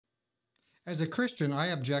As a Christian, I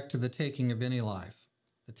object to the taking of any life.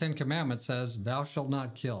 The Ten Commandments says, "Thou shalt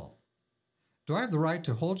not kill." Do I have the right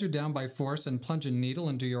to hold you down by force and plunge a needle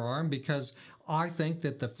into your arm because I think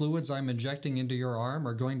that the fluids I'm injecting into your arm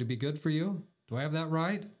are going to be good for you? Do I have that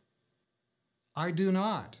right? I do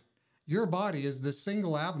not. Your body is the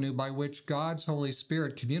single avenue by which God's Holy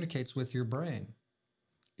Spirit communicates with your brain.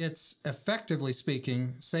 It's, effectively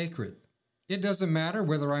speaking, sacred. It doesn't matter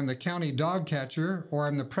whether I'm the county dog catcher or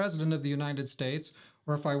I'm the President of the United States,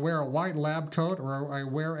 or if I wear a white lab coat or I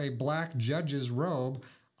wear a black judge's robe,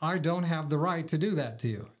 I don't have the right to do that to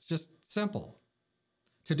you. It's just simple.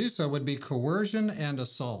 To do so would be coercion and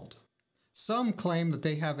assault. Some claim that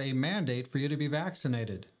they have a mandate for you to be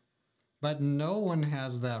vaccinated, but no one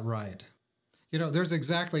has that right. You know, there's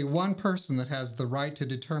exactly one person that has the right to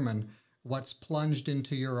determine what's plunged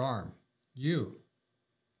into your arm. You.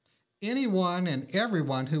 Anyone and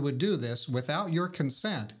everyone who would do this without your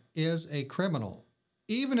consent is a criminal.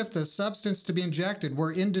 Even if the substance to be injected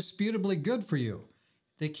were indisputably good for you,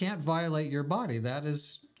 they can't violate your body. That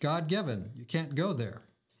is God-given. You can't go there.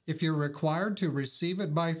 If you're required to receive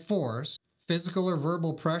it by force, physical or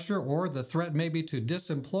verbal pressure, or the threat may be to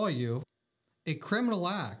disemploy you, a criminal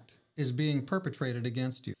act is being perpetrated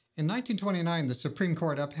against you. In 1929, the Supreme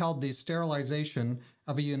Court upheld the sterilization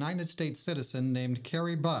of a United States citizen named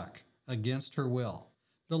Carrie Buck against her will.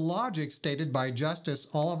 The logic stated by Justice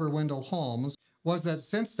Oliver Wendell Holmes was that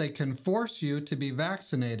since they can force you to be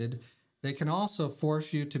vaccinated, they can also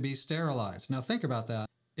force you to be sterilized. Now think about that.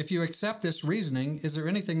 If you accept this reasoning, is there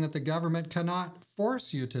anything that the government cannot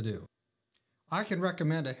force you to do? I can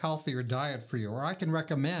recommend a healthier diet for you, or I can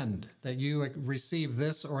recommend that you receive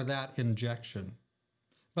this or that injection.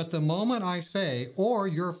 But the moment I say, or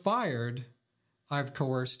you're fired, I've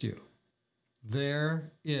coerced you.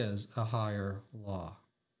 There is a higher law.